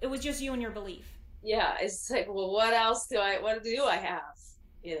and it was just you and your belief. Yeah, it's like, well, what do I have?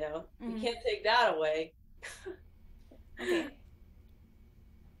 You know, you can't take that away. Okay.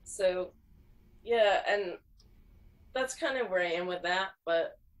 So, yeah, and that's kind of where I am with that.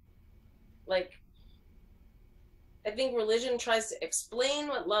 But, like, I think religion tries to explain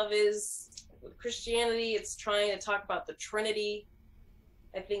what love is. With Christianity, it's trying to talk about the Trinity.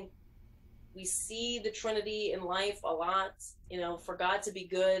 I think we see the Trinity in life a lot. You know, for God to be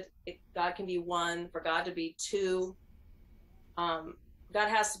good, God can be one. For God to be two, God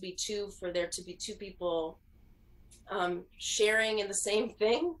has to be two for there to be two people sharing in the same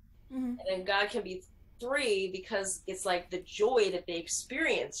thing. And then God can be three because it's like the joy that they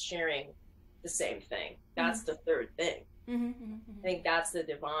experience sharing the same thing. That's the third thing. I think that's the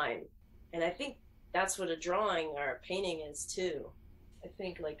divine. And I think that's what a drawing or a painting is too. I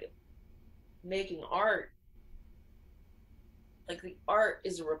think like making art, like the art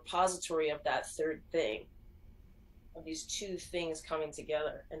is a repository of that third thing. of these two things coming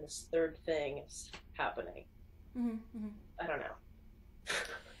together, and this third thing is happening. I don't know.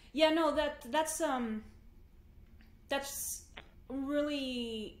 Yeah, no, that's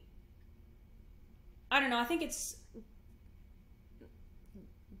really, I don't know. I think it's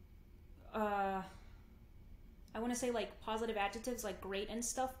I want to say like positive adjectives like great and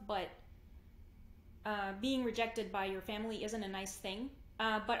stuff, but being rejected by your family isn't a nice thing.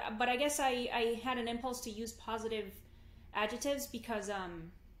 But I guess I had an impulse to use positive adjectives because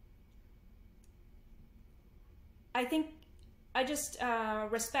I think I just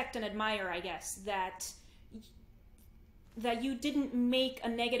respect and admire, I guess, that you didn't make a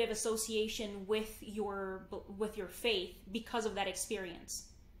negative association with your faith because of that experience,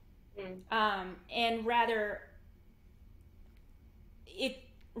 and rather it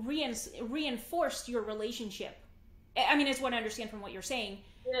reinforced your relationship. I mean, it's what I understand from what you're saying.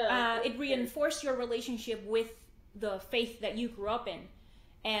 Yeah, it reinforced your relationship with the faith that you grew up in,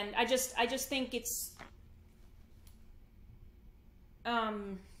 and I just think it's I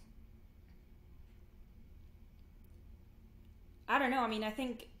don't know. I mean, I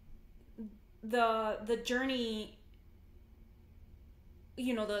think the journey,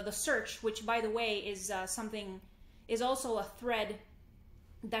 you know, the search, which by the way is is also a thread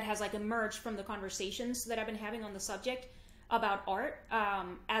that has like emerged from the conversations that I've been having on the subject about art,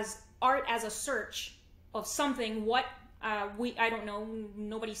 as a search of something. What I don't know.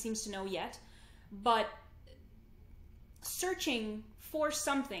 Nobody seems to know yet, but searching for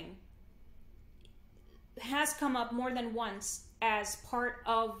something has come up more than once as part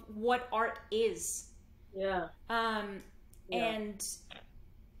of what art is. Yeah. And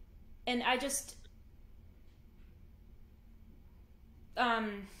I just I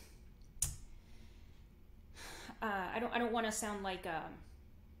don't want to sound like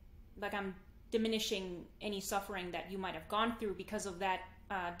I'm diminishing any suffering that you might have gone through because of that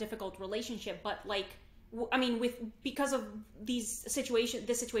difficult relationship, but like I mean because of this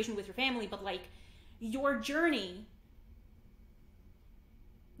situation with your family, but like your journey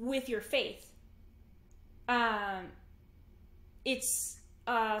with your faith, it's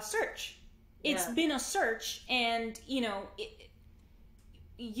a search. It's been a search, and you know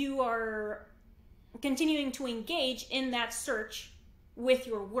you are continuing to engage in that search with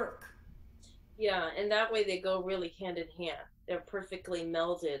your work. Yeah, and that way they go really hand in hand. They're perfectly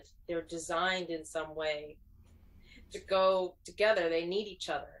melded. They're designed in some way to go together. They need each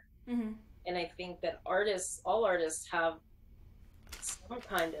other. And I think that all artists have some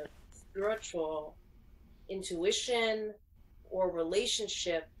kind of spiritual intuition or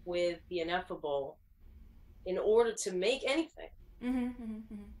relationship with the ineffable in order to make anything.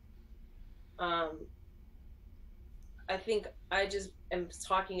 I think I just am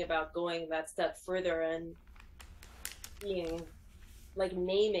talking about going that step further and being like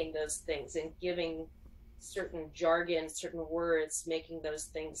naming those things and giving certain jargon, certain words, making those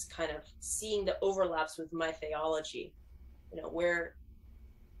things kind of seeing the overlaps with my theology. You know, where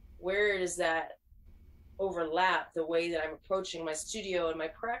does that overlap, the way that I'm approaching my studio and my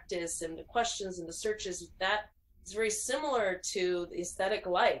practice and the questions and the searches, that is very similar to the aesthetic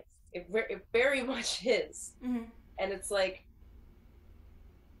life. It very much is. And it's like,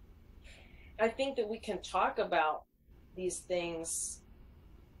 I think that we can talk about these things.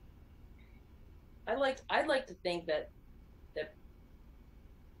 I'd like to think that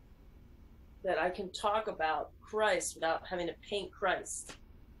I can talk about Christ without having to paint Christ.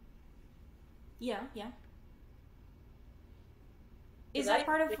 Yeah. Is that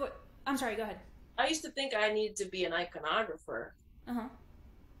part of what? I'm sorry, go ahead. I used to think I needed to be an iconographer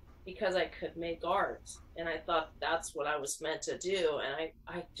because I could make art, and I thought that's what I was meant to do, and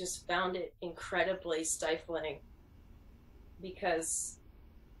I just found it incredibly stifling because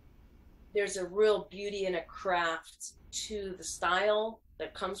there's a real beauty in a craft to the style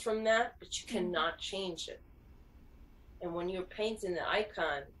that comes from that, but you cannot change it. And when you're painting the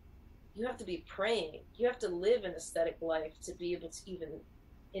icon, you have to be praying. You have to live an aesthetic life to be able to even,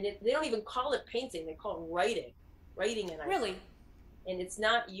 and they don't even call it painting, they call it writing an icon. Really? And it's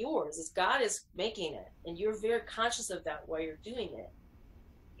not yours, it's God is making it, and you're very conscious of that while you're doing it.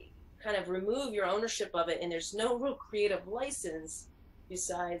 You kind of remove your ownership of it, and there's no real creative license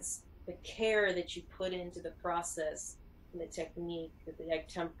besides the care that you put into the process and the technique, the egg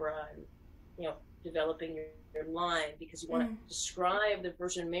tempera, and you know, developing your line, because you want to describe the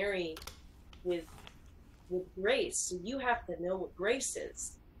Virgin Mary with grace. So you have to know what grace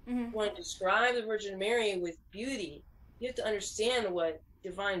is. You want to describe the Virgin Mary with beauty. You have to understand what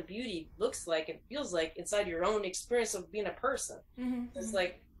divine beauty looks like and feels like inside your own experience of being a person. It's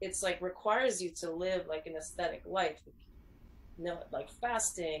like it's like requires you to live like an aesthetic life, you know, like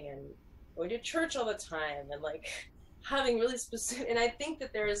fasting and going to church all the time and like having really specific. And I think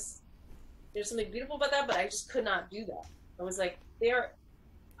that there's something beautiful about that, but I just could not do that. I was like,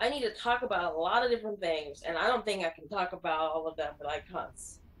 I need to talk about a lot of different things, and I don't think I can talk about all of them with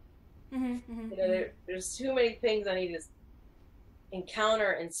icons. You know, there's too many things I need to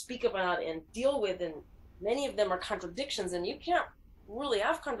encounter and speak about and deal with, and many of them are contradictions, and you can't really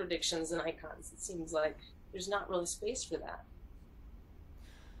have contradictions in icons. It seems like there's not really space for that.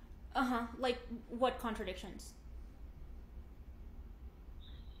 Like what contradictions?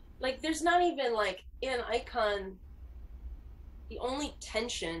 Like there's not even like in an icon, the only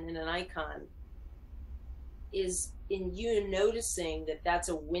tension in an icon is in you noticing that that's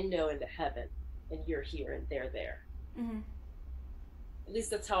a window into heaven and you're here and they're there. At least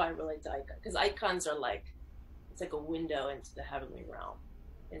that's how I relate to icons, because icons are like, it's like a window into the heavenly realm.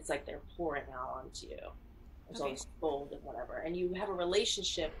 It's like they're pouring out onto you. There's all this gold and whatever, and you have a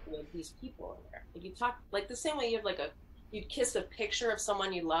relationship with these people in there. Like you talk like the same way you have like you'd kiss a picture of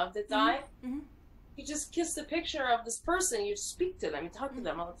someone you love that died. You just kiss the picture of this person. You speak to them. You talk to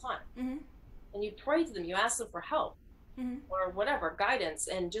them all the time, and you pray to them. You ask them for help or whatever guidance,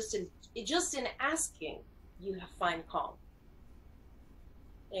 and just in asking, you find calm.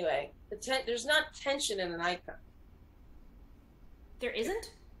 Anyway, there's not tension in an icon. There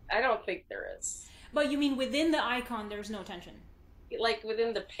isn't? I don't think there is. But you mean within the icon, there's no tension? Like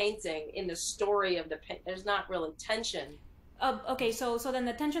within the painting, in the story of the there's not really tension. Okay, so then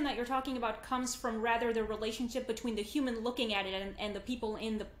the tension that you're talking about comes from rather the relationship between the human looking at it and the people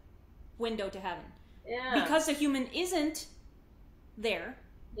in the window to heaven. Yeah. Because the human isn't there.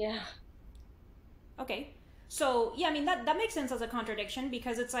 Yeah. Okay. So, yeah, I mean, that makes sense as a contradiction,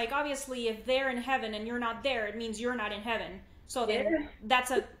 because it's like, obviously, if they're in heaven and you're not there, it means you're not in heaven. So then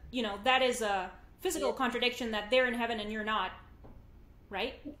that is a physical contradiction, that they're in heaven and you're not,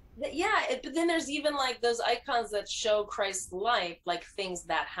 right? Yeah, but then there's even like those icons that show Christ's life, like things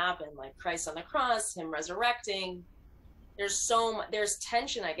that happen, like Christ on the cross, him resurrecting. There's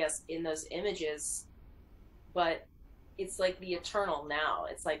tension, I guess, in those images, but it's like the eternal now.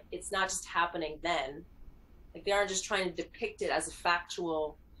 It's like, it's not just happening then. Like they aren't just trying to depict it as a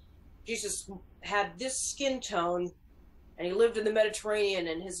factual, Jesus had this skin tone and he lived in the Mediterranean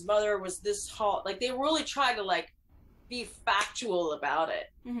and his mother was this tall. Like they really try to like be factual about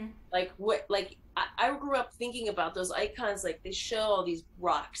it. Like what, like I grew up thinking about those icons, like they show all these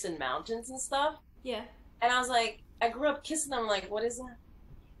rocks and mountains and stuff. Yeah. And I was like, I grew up kissing them, like, what is that?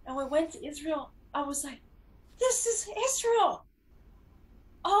 And when we went to Israel, I was like, this is Israel.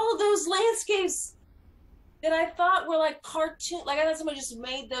 All those landscapes that I thought were like cartoon, like I thought somebody just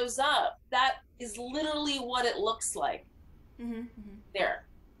made those up. That is literally what it looks like. There.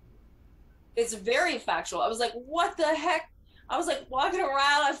 It's very factual. I was like, what the heck? I was like walking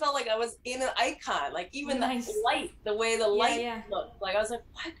around. I felt like I was in an icon. Like even the light, the way the light looked. Like I was like,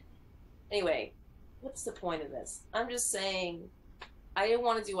 what? Anyway, what's the point of this? I'm just saying, I didn't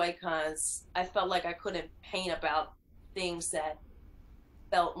want to do icons. I felt like I couldn't paint about things that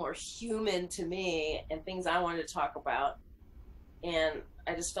felt more human to me and things I wanted to talk about. And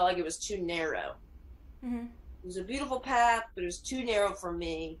I just felt like it was too narrow. It was a beautiful path, but it was too narrow for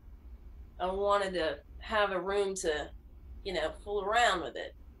me. I wanted to have a room to, you know, fool around with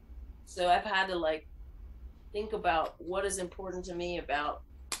it. So I've had to like think about what is important to me about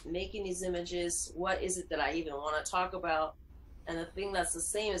making these images. What is it that I even want to talk about? And the thing that's the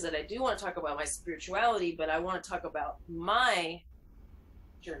same is that I do want to talk about my spirituality, but I want to talk about my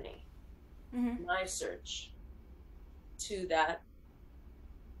journey, my search to that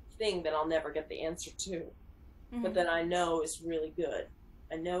thing that I'll never get the answer to, but that I know is really good.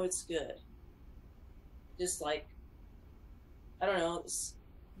 I know it's good. Just like, I don't know, it's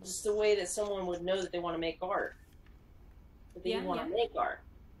just the way that someone would know that they want to make art, that they want to make art.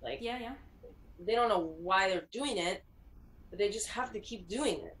 Like, they don't know why they're doing it, but they just have to keep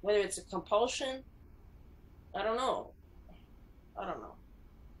doing it. Whether it's a compulsion, I don't know.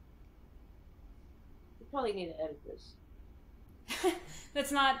 You probably need to edit this.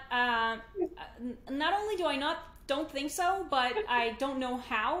 That's not, not only do I don't think so, but I don't know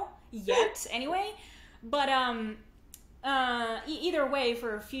how yet anyway. But either way,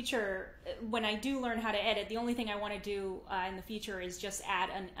 for future, when I do learn how to edit, the only thing I want to do in the future is just add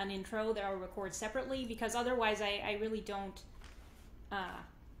an intro that I'll record separately, because otherwise I really don't,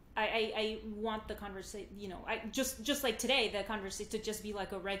 I want the conversation, you know, just like today, the conversation to just be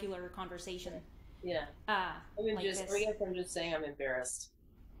like a regular conversation. Yeah. I guess I'm just saying I'm embarrassed.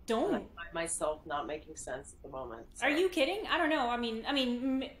 And I Don't. find myself not making sense at the moment. So. Are you kidding? I don't know.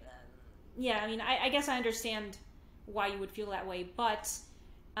 Yeah. I mean, I guess I understand why you would feel that way, but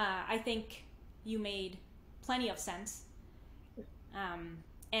I think you made plenty of sense.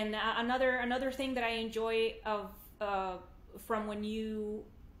 And another thing that I enjoy of from when you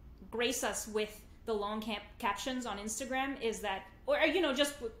grace us with the long captions on Instagram is that, or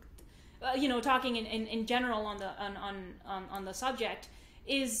just talking in general on the subject,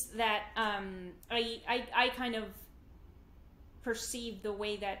 is that I kind of perceive the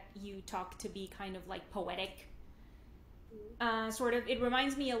way that you talk to be kind of like poetic. Sort of, it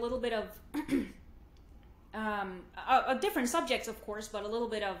reminds me a little bit of different subjects, of course, but a little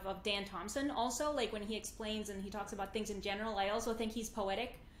bit of Dan Thompson also, like when he explains and he talks about things in general. I also think he's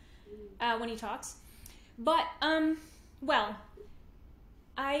poetic when he talks. But, well,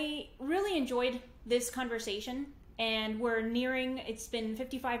 I really enjoyed this conversation, and we're nearing, it's been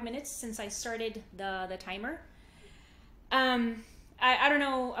 55 minutes since I started the timer. I don't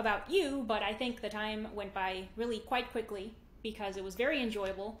know about you, but I think the time went by really quite quickly because it was very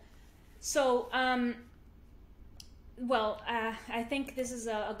enjoyable. So, I think this is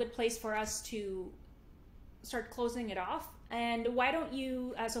a good place for us to start closing it off. And why don't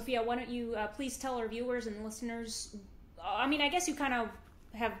you, Sophia, please tell our viewers and listeners, I mean, I guess you kind of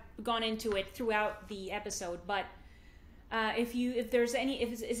have gone into it throughout the episode, but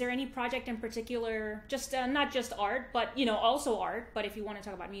is there any project in particular, just not just art, but also art, but if you want to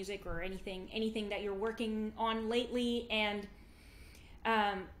talk about music or anything that you're working on lately, and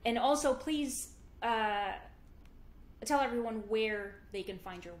also please tell everyone where they can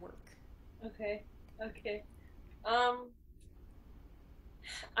find your work. Okay.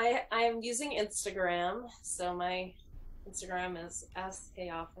 I am using Instagram, so my Instagram is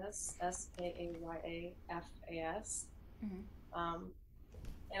Kayafas, Skayafas. Mm-hmm.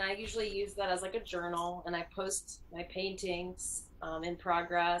 And I usually use that as like a journal, and I post my paintings in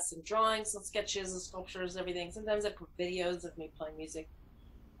progress, and drawings and sketches and sculptures, everything. Sometimes I put videos of me playing music,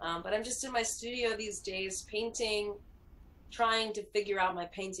 but I'm just in my studio these days painting, trying to figure out my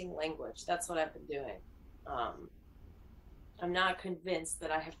painting language. That's what I've been doing. I'm not convinced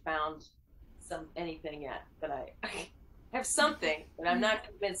that I have found anything yet, but I have something, but I'm not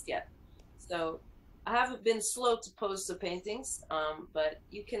convinced yet. So I haven't been slow to post the paintings, but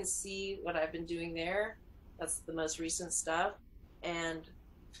you can see what I've been doing there. That's the most recent stuff. And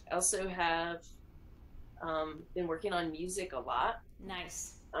I also have been working on music a lot.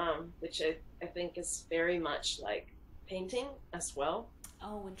 Nice. Which I think is very much like painting as well.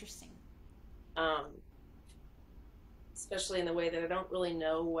 Oh, interesting. Especially in the way that I don't really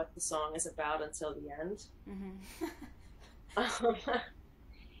know what the song is about until the end. Mm-hmm.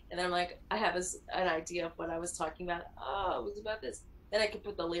 And then I'm like, I have an idea of what I was talking about. Oh, it was about this. Then I could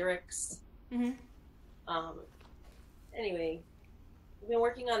put the lyrics. Mm-hmm. Anyway, I've been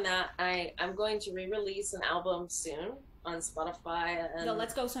working on that. I'm going to re-release an album soon on Spotify. And the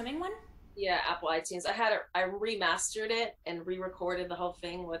Let's Go Swimming one? Yeah, Apple iTunes. I remastered it and re-recorded the whole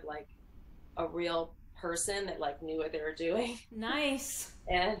thing with like a real person that like knew what they were doing. Nice.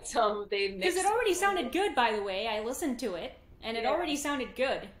 And they mixed, because it already sounded good, by the way. I listened to it and it already sounded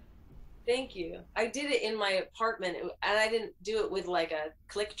good. Thank you. I did it in my apartment, and I didn't do it with like a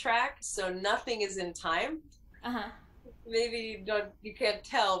click track, so nothing is in time. Maybe you can't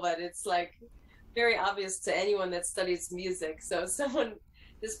tell, but it's like very obvious to anyone that studies music. So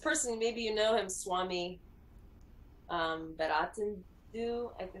this person, maybe you know him, Swami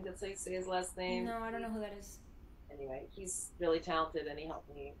Beratindu, I think that's how you say his last name. No, I don't know who that is. Anyway, he's really talented, and he helped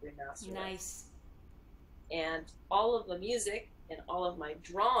me remaster it. Nice. And all of the music and all of my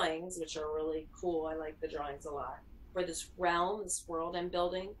drawings, which are really cool, I like the drawings a lot, for this realm, this world I'm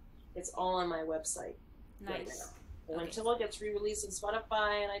building, it's all on my website. Nice. Right now. And until it gets re-released on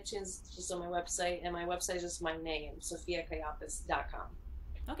Spotify and iTunes, it's just on my website, and my website is just my name, sophiakayafas.com.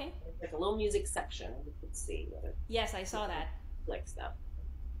 Okay. It's like a little music section, and you can see what yes, I saw that. Like stuff.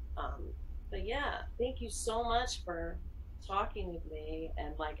 But yeah, thank you so much for talking with me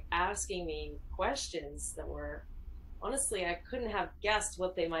and like asking me questions that were, honestly, I couldn't have guessed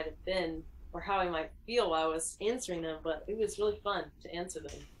what they might have been or how I might feel while I was answering them, but it was really fun to answer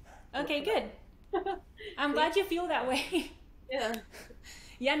them. Okay, good. I'm glad you feel that way. Yeah.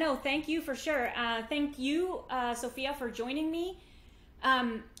 Yeah, no, thank you for sure. Thank you, Sophia, for joining me.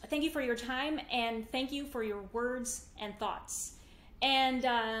 Thank you for your time, and thank you for your words and thoughts. And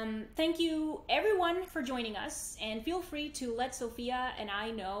thank you, everyone, for joining us. And feel free to let Sophia and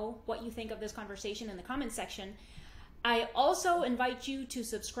I know what you think of this conversation in the comments section. I also invite you to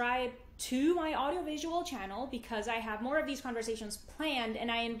subscribe to my audiovisual channel because I have more of these conversations planned,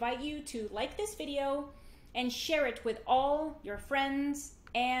 and I invite you to like this video and share it with all your friends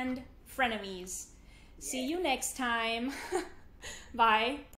and frenemies. See you next time. Bye.